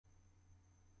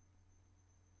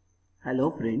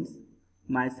Hello friends,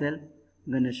 myself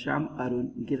Ganeshram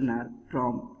Arun Girnar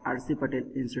from R.C. Patel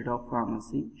Institute of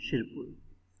Pharmacy, Shirpur.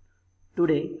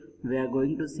 Today we are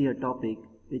going to see a topic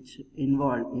which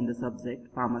involved in the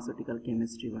subject Pharmaceutical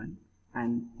Chemistry 1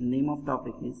 and name of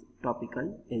topic is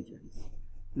Topical Agents.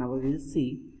 Now we will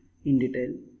see in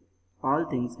detail all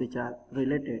things which are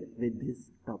related with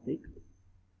this topic.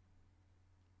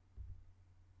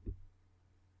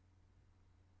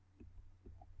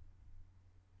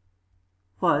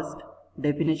 First,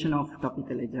 definition of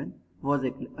topical agent was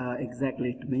exactly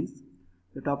it means.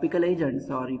 The topical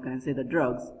agents, or you can say the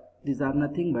drugs, these are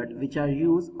nothing but which are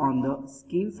used on the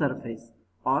skin surface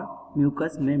or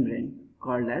mucous membrane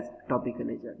called as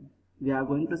topical agent. We are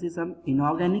going to see some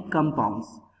inorganic compounds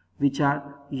which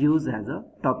are used as a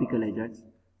topical agents.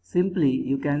 Simply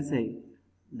you can say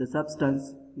the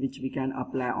substance which we can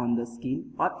apply on the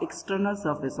skin or external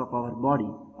surface of our body,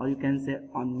 or you can say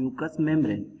on mucous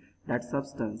membrane. That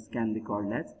substance can be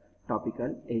called as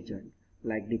topical agent,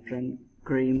 like different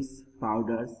creams,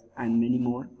 powders and many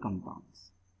more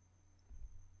compounds.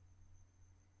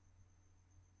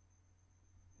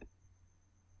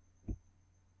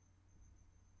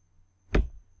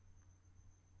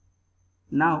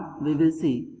 Now we will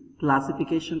see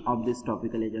classification of this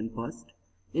topical agent first.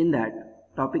 In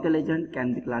that, topical agent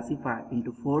can be classified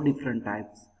into 4 different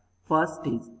types. First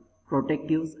is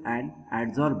protectives and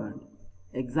adsorbent.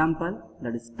 Example,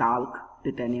 that is talc,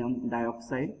 titanium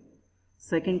dioxide.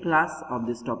 Second class of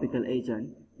this topical agent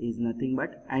is nothing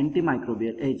but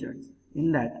antimicrobial agents.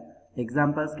 In that,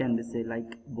 examples can be say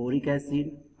like boric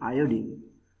acid, iodine.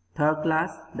 Third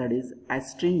class, that is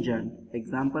astringent.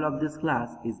 Example of this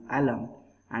class is alum.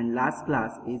 And last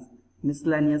class is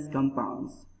miscellaneous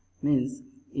compounds. Means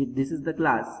if this is the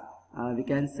class, we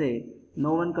can say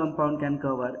no one compound can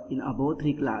cover in above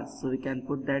 3 class. So we can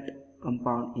put that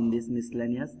compound in this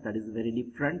miscellaneous, that is very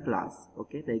different class.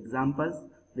 Okay, the examples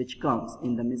which comes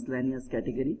in the miscellaneous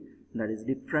category, that is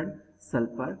different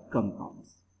sulfur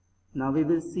compounds. Now we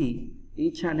will see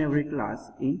each and every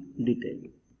class in detail.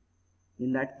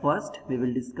 In that, first we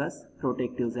will discuss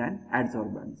protectives and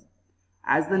adsorbents.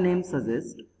 As the name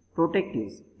suggests,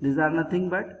 protectives, these are nothing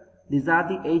but these are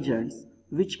the agents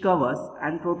which covers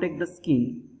and protect the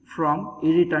skin from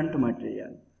irritant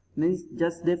material. Means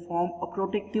just they form a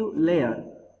protective layer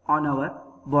on our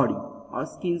body or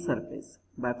skin surface.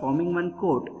 By forming one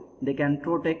coat, they can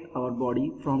protect our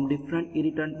body from different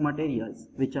irritant materials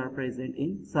which are present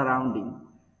in surrounding.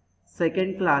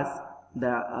 Second class,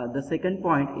 the second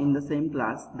point in the same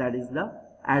class, that is the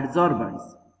adsorbents.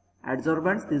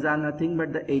 Adsorbents, these are nothing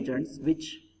but the agents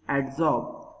which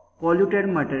adsorb polluted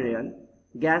material,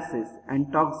 gases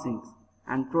and toxins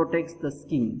and protects the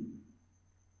skin.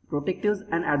 Protectives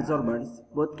and adsorbents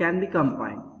both can be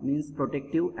combined, means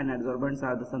protective and adsorbents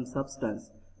are some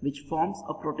substance which forms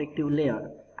a protective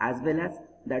layer, as well as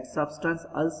that substance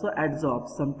also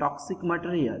absorbs some toxic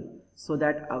material so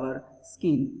that our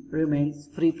skin remains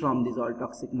free from this all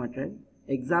toxic material.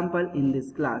 Example in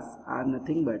this class are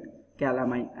nothing but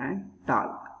calamine and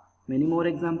talc. Many more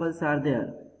examples are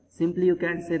there. Simply you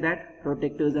can say that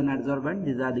protectives and adsorbents,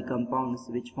 these are the compounds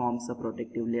which forms a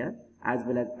protective layer, as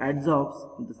well as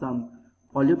adsorbs some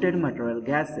polluted material,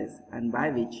 gases, and by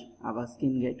which our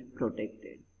skin get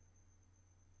protected.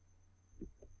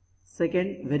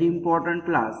 Second very important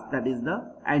class, that is the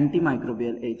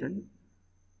antimicrobial agent.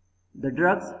 The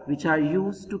drugs which are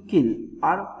used to kill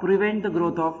or prevent the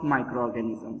growth of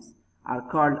microorganisms are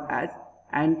called as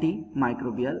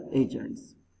antimicrobial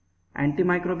agents.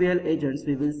 Antimicrobial agents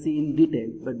we will see in detail,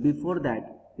 but before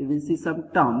that we will see some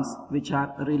terms which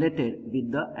are related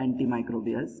with the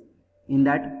antimicrobials. In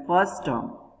that, first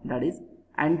term, that is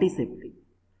antiseptic,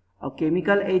 a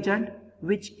chemical agent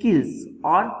which kills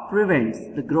or prevents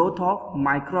the growth of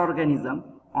microorganism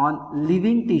on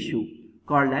living tissue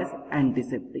called as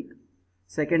antiseptic.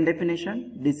 Second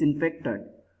definition, disinfectant,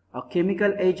 a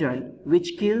chemical agent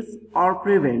which kills or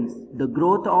prevents the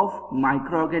growth of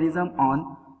microorganism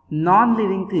on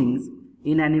non-living things.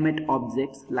 Inanimate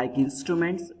objects like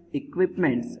instruments,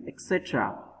 equipments,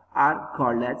 etc. are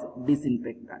called as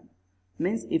disinfectant.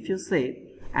 Means if you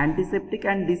say antiseptic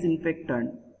and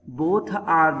disinfectant, both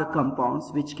are the compounds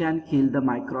which can kill the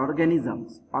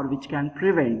microorganisms or which can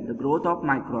prevent the growth of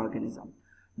microorganisms.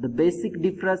 The basic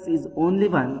difference is only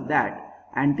one, that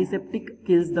antiseptic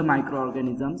kills the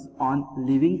microorganisms on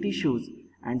living tissues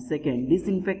and second,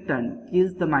 disinfectant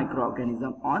kills the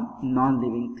microorganism on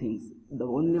non-living things. The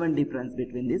only one difference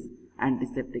between this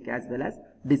antiseptic as well as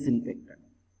disinfectant.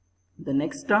 The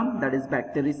next term, that is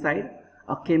bactericide,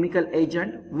 a chemical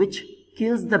agent which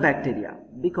kills the bacteria,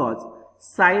 because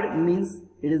side means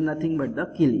it is nothing but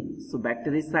the killing. So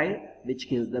bactericide, which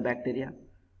kills the bacteria,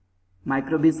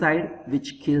 microbicide,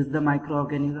 which kills the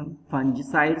microorganism,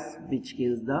 fungicides, which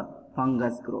kills the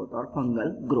fungus growth or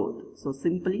fungal growth. So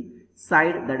simply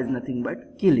side, that is nothing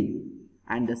but killing.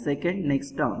 And the second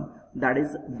next term, that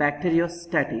is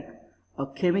bacteriostatic, a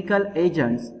chemical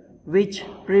agent which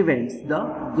prevents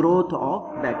the growth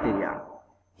of bacteria.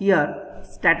 Here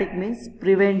static means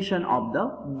prevention of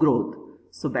the growth.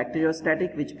 So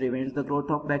bacteriostatic, which prevents the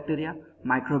growth of bacteria,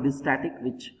 microbistatic,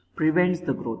 which prevents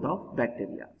the growth of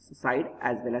bacteria. So side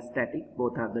as well as static,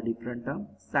 both are the different terms.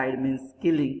 Side means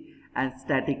killing and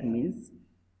static means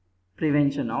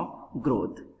prevention of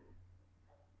growth.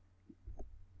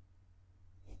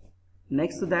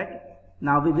 Next to that,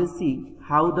 now we will see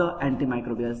how the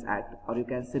antimicrobials act, or you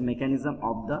can say mechanism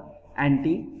of the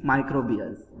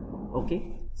antimicrobials.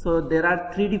 Okay, so there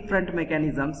are three different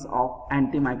mechanisms of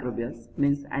antimicrobials.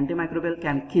 Means antimicrobial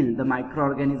can kill the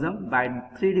microorganism by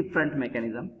three different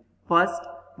mechanisms. First,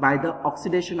 by the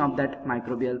oxidation of that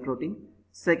microbial protein.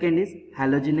 Second is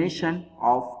halogenation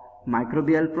of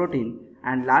microbial protein,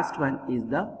 and last one is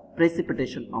the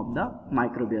precipitation of the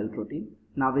microbial protein.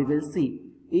 Now we will see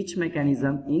each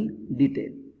mechanism in detail.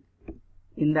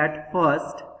 In that,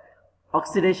 first,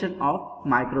 oxidation of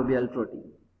microbial protein.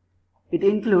 It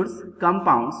includes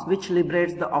compounds which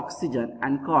liberates the oxygen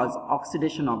and cause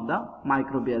oxidation of the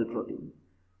microbial protein.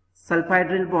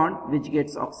 Sulfhydryl bond, which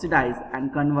gets oxidized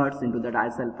and converts into the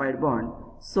disulfide bond.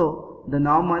 So the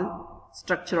normal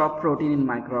structure of protein in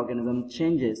microorganism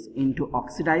changes into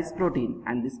oxidized protein,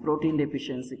 and this protein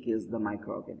deficiency kills the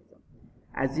microorganism.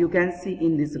 As you can see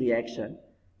in this reaction,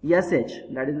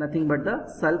 SH, that is nothing but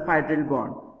the sulfhydryl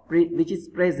bond, which is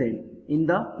present in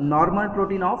the normal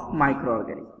protein of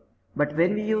microorganism. But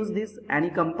when we use this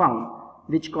any compound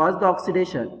which cause the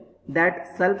oxidation, that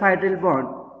sulfhydryl bond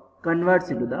converts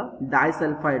into the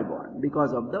disulfide bond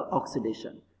because of the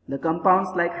oxidation. The compounds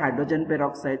like hydrogen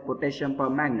peroxide, potassium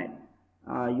permanganate,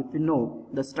 if you know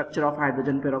the structure of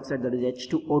hydrogen peroxide, that is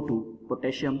H2O2,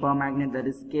 potassium permanganate, that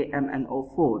is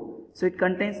KMnO4. So it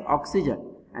contains oxygen,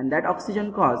 and that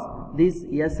oxygen cause this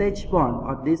SH bond,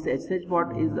 or this SH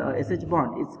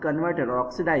bond is converted or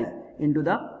oxidized into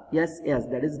the SS,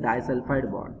 that is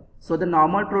disulfide bond. So the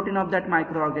normal protein of that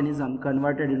microorganism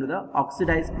converted into the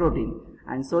oxidized protein,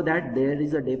 and so that there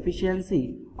is a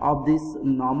deficiency of this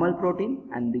normal protein,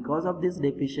 and because of this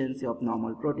deficiency of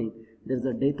normal protein, there is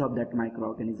a death of that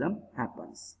microorganism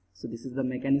happens. So this is the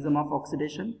mechanism of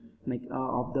oxidation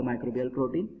of the microbial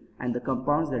protein, and the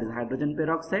compounds, that is hydrogen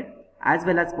peroxide as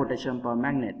well as potassium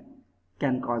permanganate,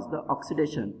 can cause the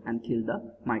oxidation and kill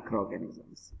the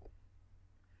microorganisms.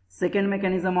 Second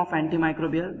mechanism of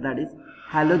antimicrobial, that is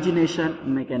halogenation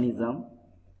mechanism.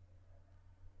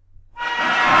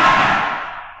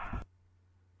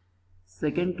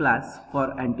 Second class for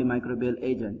antimicrobial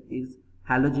agent is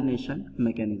halogenation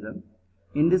mechanism.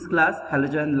 In this class,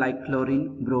 halogen like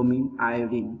chlorine, bromine,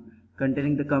 iodine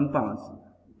containing the compounds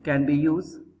can be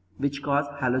used which cause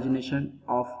halogenation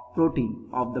of protein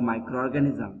of the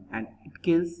microorganism, and it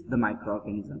kills the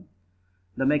microorganism.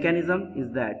 The mechanism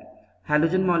is that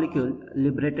halogen molecule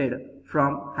liberated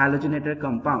from halogenated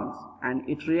compounds, and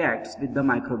it reacts with the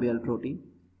microbial protein,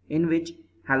 in which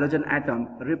halogen atom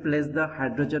replaces the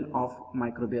hydrogen of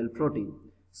microbial protein.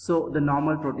 So the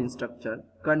normal protein structure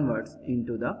converts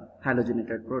into the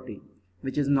halogenated protein,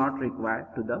 which is not required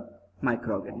to the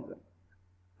microorganism.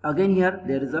 Again here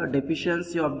there is a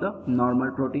deficiency of the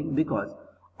normal protein, because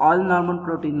all normal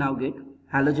protein now get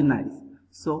halogenized.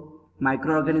 So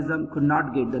microorganism could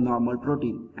not get the normal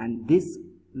protein, and this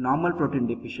normal protein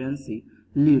deficiency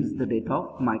leads the death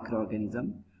of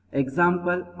microorganism.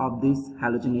 Example of this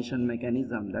halogenation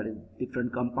mechanism, that is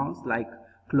different compounds like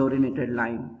chlorinated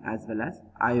lime as well as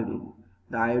iodine.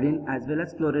 The iodine as well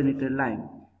as chlorinated lime,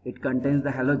 it contains the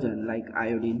halogen like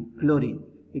iodine, chlorine.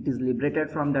 It is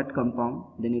liberated from that compound,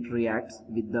 then it reacts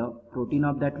with the protein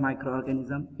of that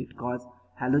microorganism. It causes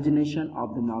halogenation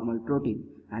of the normal protein,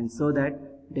 and so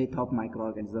that death of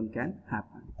microorganism can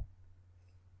happen.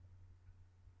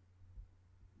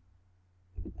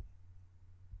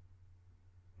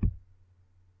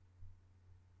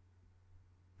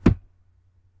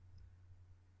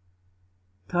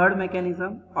 Third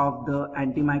mechanism of the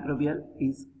antimicrobial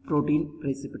is protein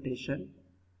precipitation.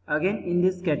 Again in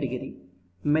this category,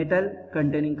 metal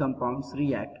containing compounds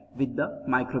react with the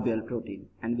microbial protein,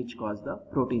 and which cause the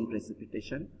protein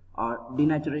precipitation or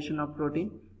denaturation of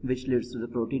protein, which leads to the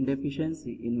protein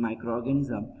deficiency in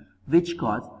microorganism, which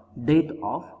cause death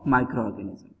of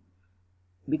microorganism.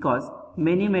 Because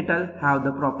many metals have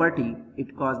the property,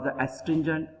 it causes the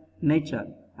astringent nature,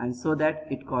 and so that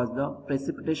it causes the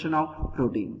precipitation of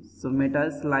protein. So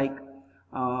metals like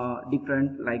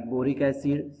different like boric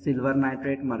acid, silver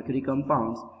nitrate, mercury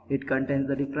compounds, it contains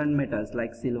the different metals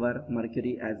like silver,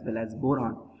 mercury as well as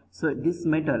boron. So this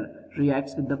metal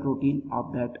reacts with the protein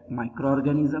of that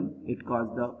microorganism. It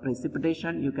causes the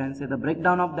precipitation, you can say the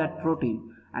breakdown of that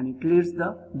protein, and it leads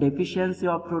the deficiency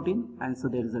of protein, and so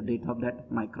there is a death of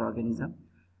that microorganism.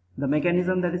 The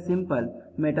mechanism that is simple.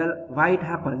 Metal, why it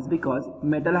happens? Because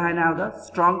metal ion have the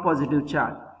strong positive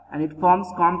charge and it forms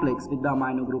complex with the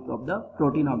amino group of the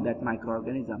protein of that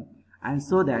microorganism, and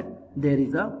so that there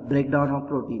is a breakdown of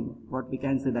protein. What we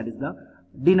can say, that is the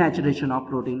denaturation of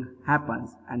protein happens,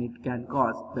 and it can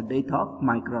cause the death of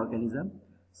microorganism.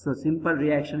 So simple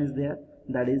reaction is there,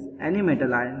 that is any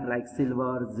metal ion like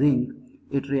silver, zinc,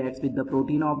 it reacts with the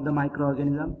protein of the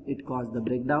microorganism, it causes the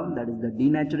breakdown, that is the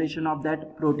denaturation of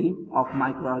that protein of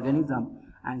microorganism,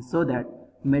 and so that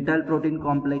metal protein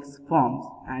complex forms,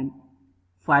 and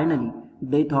finally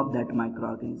death of that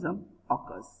microorganism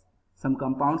occurs. Some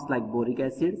compounds like boric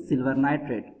acid, silver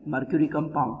nitrate, mercury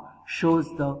compound shows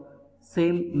the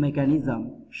same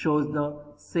mechanism, shows the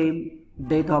same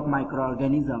death of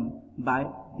microorganism by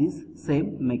this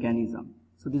same mechanism.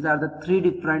 So these are the three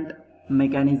different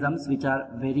mechanisms which are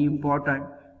very important,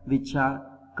 which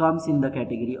comes in the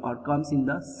category or comes in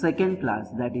the second class,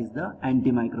 that is the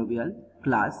antimicrobial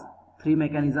class. Three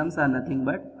mechanisms are nothing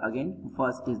but, again,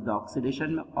 first is the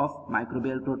oxidation of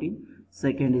microbial protein,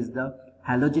 second is the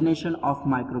halogenation of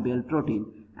microbial protein,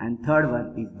 and third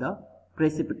one is the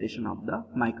precipitation of the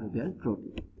microbial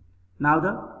protein. Now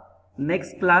the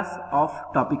next class of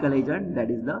topical agent,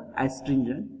 that is the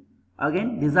astringent.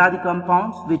 Again, these are the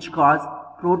compounds which cause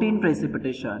protein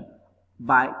precipitation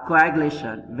by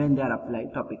coagulation when they are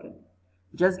applied topically.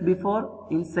 Just before,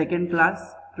 in second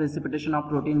class, precipitation of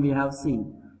protein we have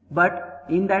seen, but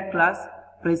in that class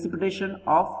precipitation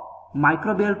of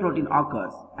microbial protein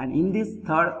occurs, and in this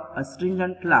third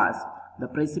astringent class the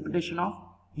precipitation of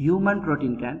human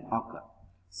protein can occur.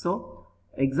 So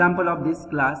example of this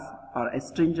class or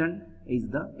astringent is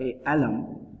the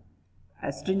alum.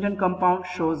 Astringent compound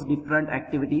shows different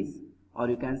activities, or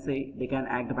you can say they can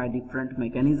act by different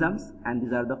mechanisms, and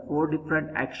these are the four different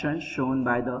actions shown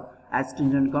by the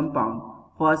astringent compound.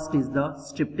 First is the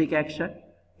styptic action.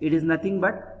 It is nothing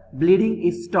but bleeding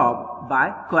is stopped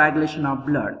by coagulation of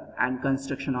blood and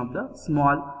construction of the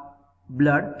small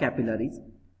blood capillaries.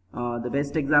 The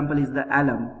best example is the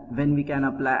alum. When we can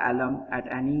apply alum at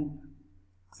any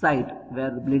site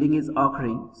where bleeding is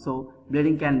occurring, so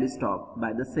bleeding can be stopped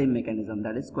by the same mechanism,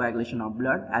 that is coagulation of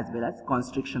blood as well as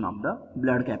constriction of the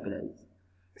blood capillaries.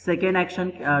 Second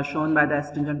action shown by the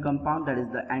astringent compound, that is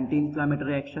the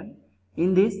anti-inflammatory action.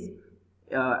 In this,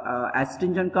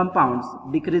 astringent compounds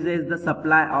decreases the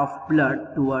supply of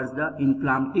blood towards the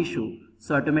inflamed tissue,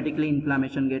 so automatically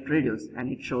inflammation get reduced,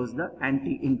 and it shows the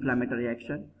anti-inflammatory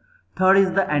action. Third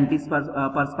is the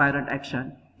antiperspirant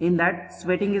action. In that,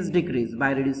 sweating is decreased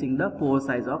by reducing the pore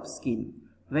size of skin.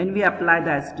 When we apply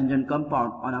the astringent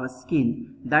compound on our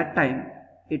skin, that time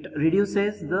it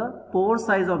reduces the pore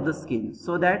size of the skin,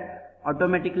 so that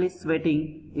automatically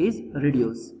sweating is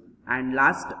reduced. And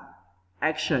last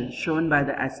action shown by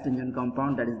the astringent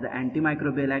compound, that is the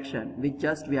antimicrobial action, which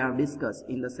just we have discussed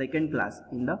in the second class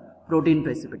in the protein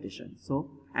precipitation. So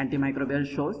antimicrobial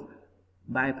shows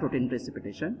by protein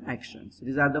precipitation actions.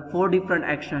 These are the four different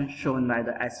actions shown by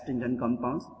the astringent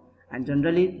compounds, and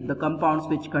generally the compounds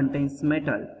which contains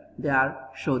metal, they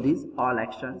show these all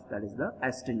actions, that is the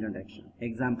astringent action.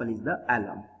 Example is the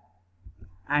alum.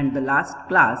 And the last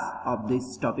class of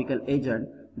this topical agent,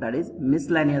 that is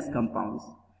miscellaneous compounds.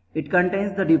 It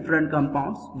contains the different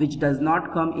compounds which does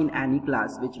not come in any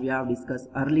class, which we have discussed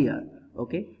earlier.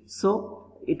 Okay, so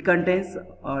it contains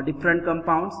different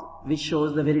compounds which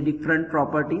shows the very different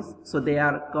properties. So they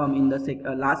are come in the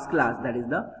last class, that is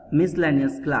the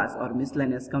miscellaneous class or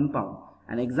miscellaneous compound.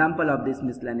 An example of this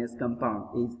miscellaneous compound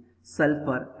is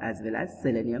sulfur as well as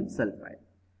selenium sulfide.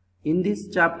 In this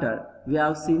chapter we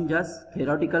have seen just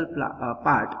theoretical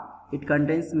part. It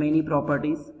contains many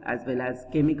properties as well as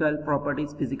chemical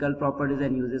properties, physical properties,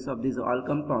 and uses of these all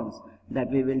compounds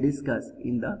that we will discuss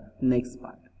in the next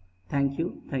part. Thank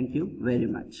you very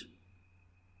much.